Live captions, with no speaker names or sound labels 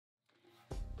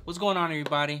What's going on,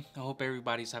 everybody? I hope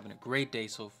everybody's having a great day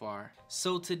so far.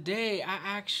 So today I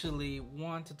actually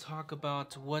want to talk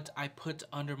about what I put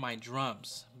under my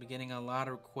drums. I've been getting a lot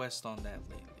of requests on that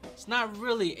lately. It's not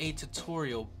really a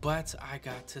tutorial, but I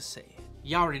got to say it.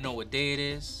 Y'all already know what day it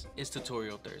is. It's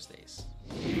Tutorial Thursdays.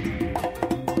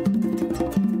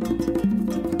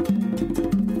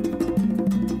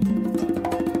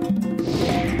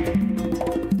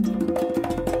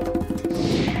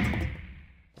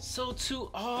 So to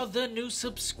all the new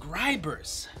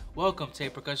subscribers, welcome to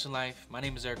Percussion Life. My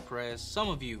name is Eric Perez. Some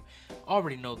of you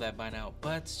already know that by now,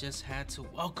 but just had to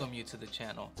welcome you to the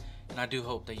channel. And I do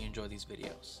hope that you enjoy these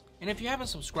videos. And if you haven't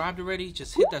subscribed already,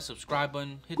 just hit that subscribe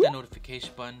button, hit that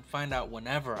notification button, find out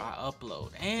whenever I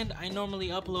upload. And I normally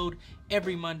upload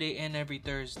every Monday and every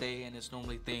Thursday, and it's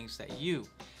normally things that you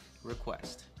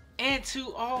request. And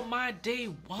to all my day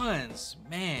ones,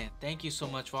 man, thank you so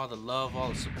much for all the love, all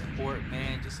the support,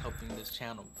 man, just helping this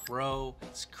channel grow.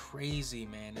 It's crazy,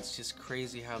 man. It's just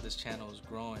crazy how this channel is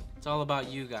growing. It's all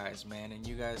about you guys, man, and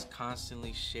you guys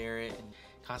constantly share it and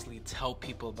constantly tell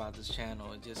people about this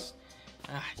channel. It just,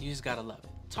 you just gotta love it.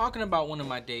 Talking about one of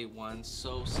my day ones,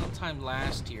 so sometime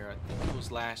last year, I think it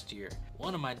was last year,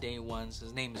 one of my day ones,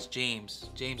 his name is James.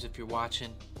 James, if you're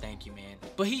watching, thank you, man.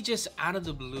 But he just out of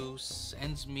the blue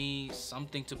sends me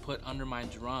something to put under my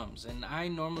drums. And I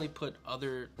normally put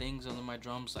other things under my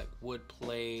drums like wood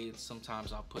plates.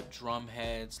 Sometimes I'll put drum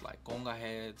heads like Conga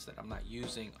heads that I'm not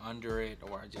using under it,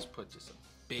 or I just put just a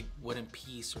big wooden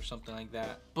piece or something like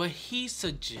that. But he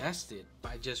suggested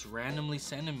by just randomly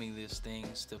sending me these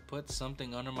things to put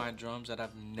something under my drums that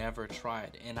I've never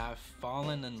tried, and I've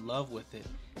fallen in love with it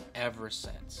ever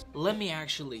since. Let me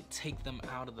actually take them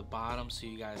out of the bottom so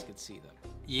you guys can see them.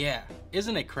 Yeah,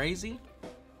 isn't it crazy?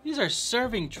 These are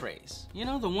serving trays. You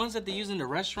know, the ones that they use in the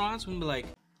restaurants when they're like,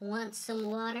 want some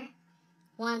water?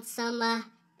 Want some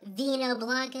Vino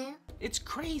Blanco? It's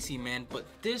crazy, man, but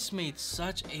this made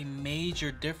such a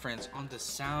major difference on the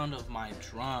sound of my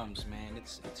drums, man.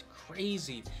 It's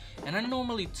crazy. And I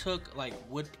normally took like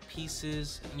wood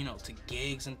pieces, you know, to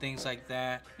gigs and things like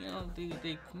that. You know,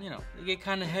 they get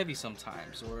kind of heavy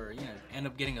sometimes, or you know, end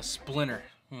up getting a splinter.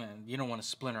 Man, you don't want a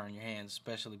splinter on your hands,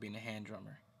 especially being a hand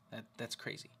drummer. That's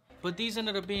crazy. But these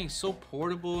ended up being so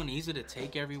portable and easy to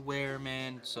take everywhere,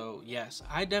 man. So yes,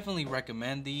 I definitely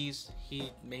recommend these.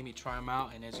 He made me try them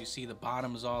out, and as you see, the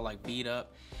bottom is all like beat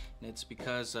up, and it's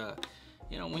because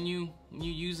you know, when you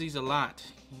use these a lot,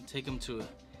 you take them to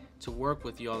work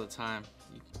with you all the time,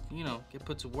 you know, get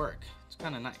put to work. It's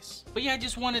kind of nice. But yeah, I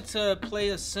just wanted to play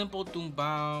a simple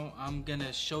tumbao. I'm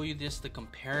gonna show you the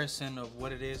comparison of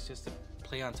what it is just to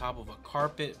play on top of a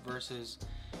carpet versus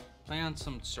play on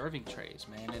some serving trays,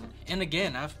 man. And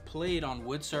again, I've played on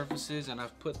wood surfaces and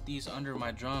I've put these under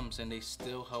my drums and they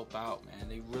still help out, man.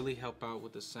 They really help out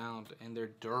with the sound, and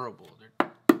they're durable.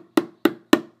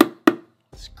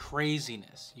 It's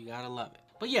craziness. You gotta love it.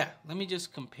 But yeah, let me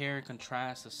just compare and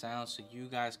contrast the sound so you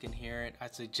guys can hear it. I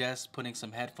suggest putting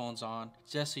some headphones on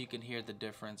just so you can hear the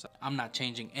difference. I'm not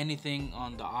changing anything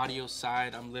on the audio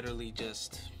side. I'm literally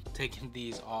just taking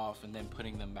these off and then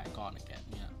putting them back on again,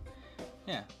 you know.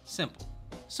 Yeah, simple.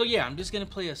 So yeah, I'm just gonna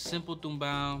play a simple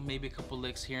tumbao, maybe a couple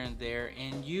licks here and there,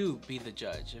 and you be the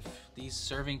judge if these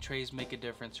serving trays make a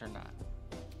difference or not.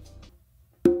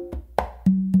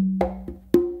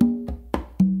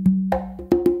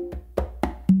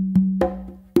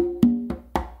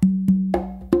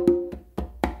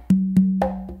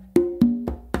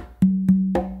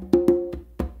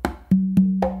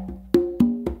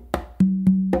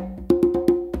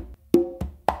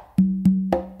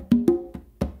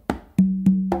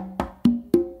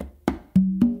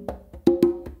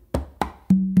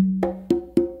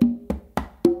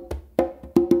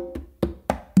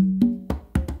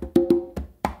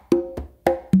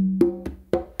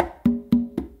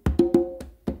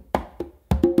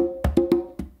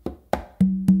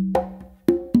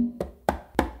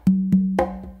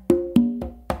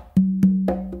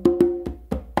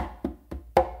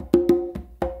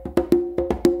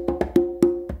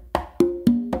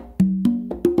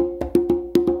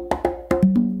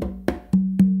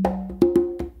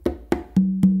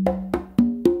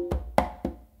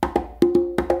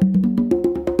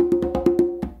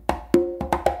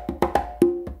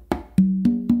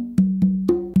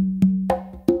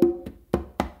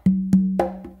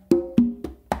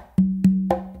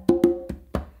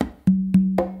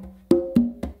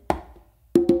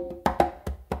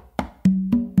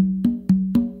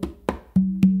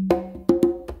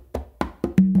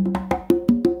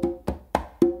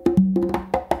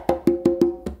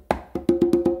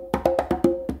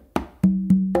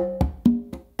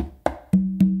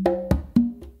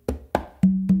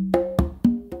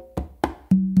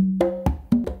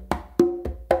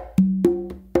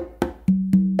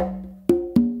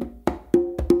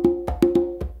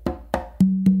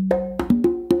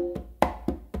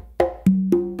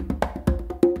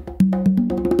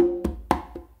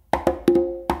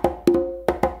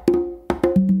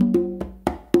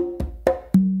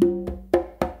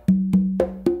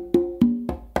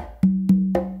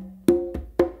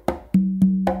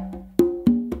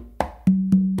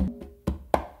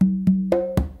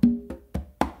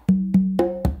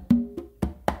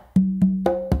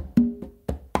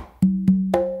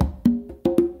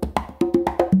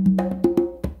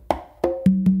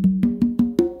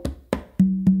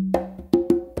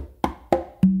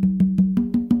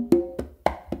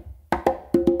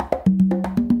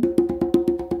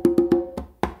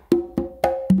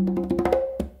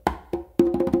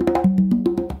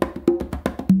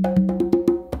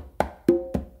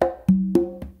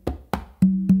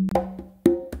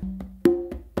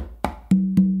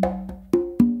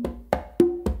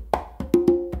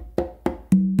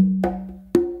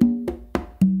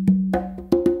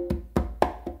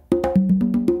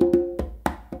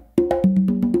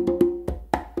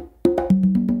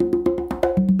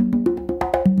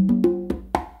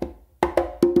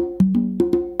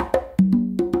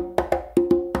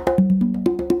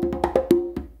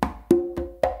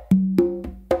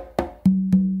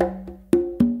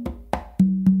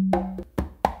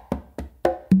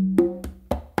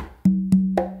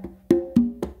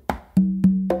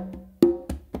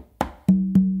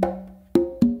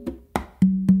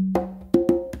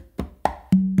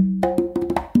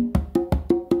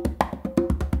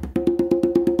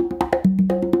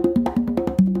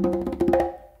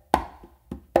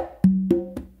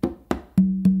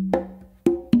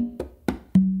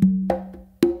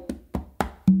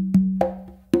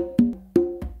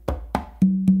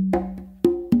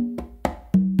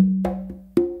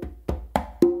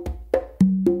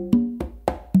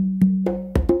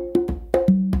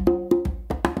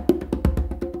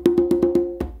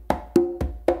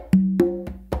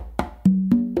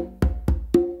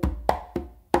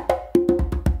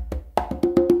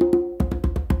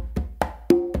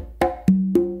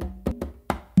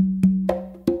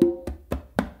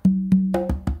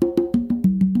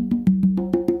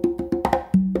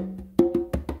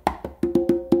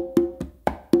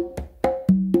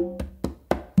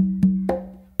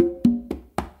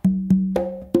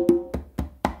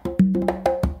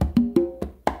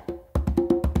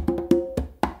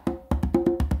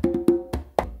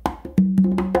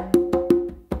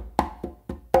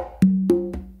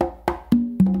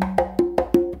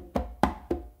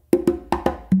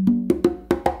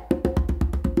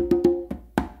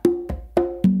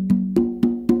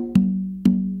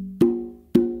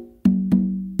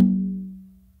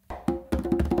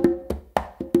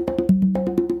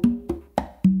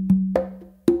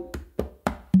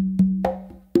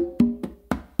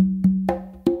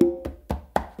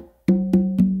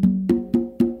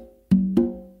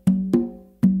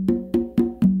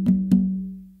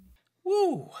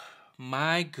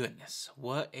 my goodness,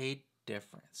 what a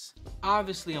difference.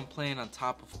 Obviously I'm playing on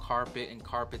top of carpet, and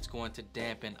carpet's going to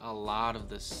dampen a lot of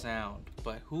the sound,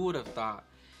 but who would have thought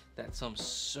that some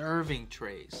serving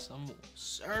trays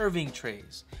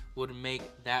would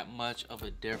make that much of a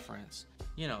difference,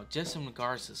 you know, just in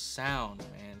regards to sound,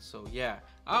 man. So yeah,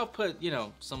 I'll put, you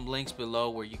know, some links below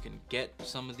where you can get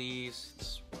some of these.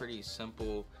 It's pretty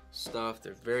simple stuff.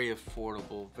 They're very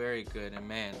affordable, very good, and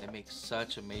man, they make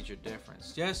such a major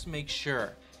difference. Just make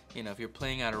sure, you know, if you're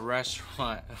playing at a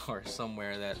restaurant or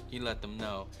somewhere, that you let them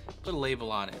know, put a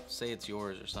label on it, say it's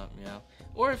yours or something, you know.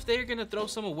 Or if they're gonna throw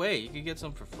some away, you can get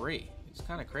some for free. It's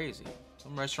kind of crazy.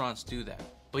 Some restaurants do that.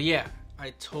 But yeah,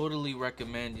 I totally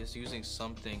recommend just using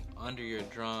something under your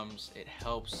drums. It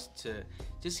helps to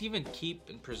just even keep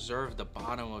and preserve the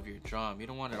bottom of your drum. You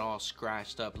don't want it all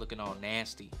scratched up, looking all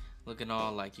nasty, looking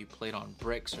all like you played on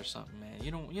bricks or something, man.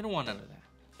 You don't want none of that.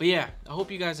 But yeah, I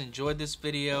hope you guys enjoyed this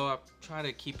video. I try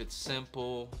to keep it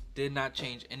simple. Did not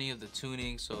change any of the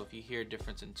tuning, so if you hear a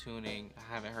difference in tuning,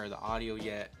 I haven't heard the audio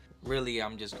yet. Really,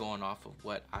 I'm just going off of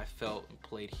what I felt and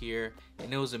played here,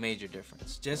 and it was a major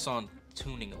difference just on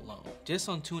tuning alone. Just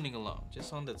on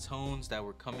the tones that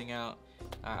were coming out.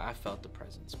 I felt the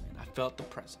presence, man. I felt the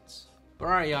presence. But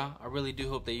alright, y'all, I really do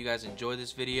hope that you guys enjoyed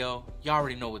this video. Y'all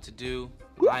already know what to do.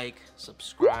 Like,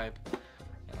 subscribe,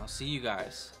 and I'll see you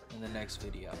guys in the next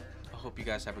video. I hope you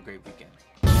guys have a great weekend.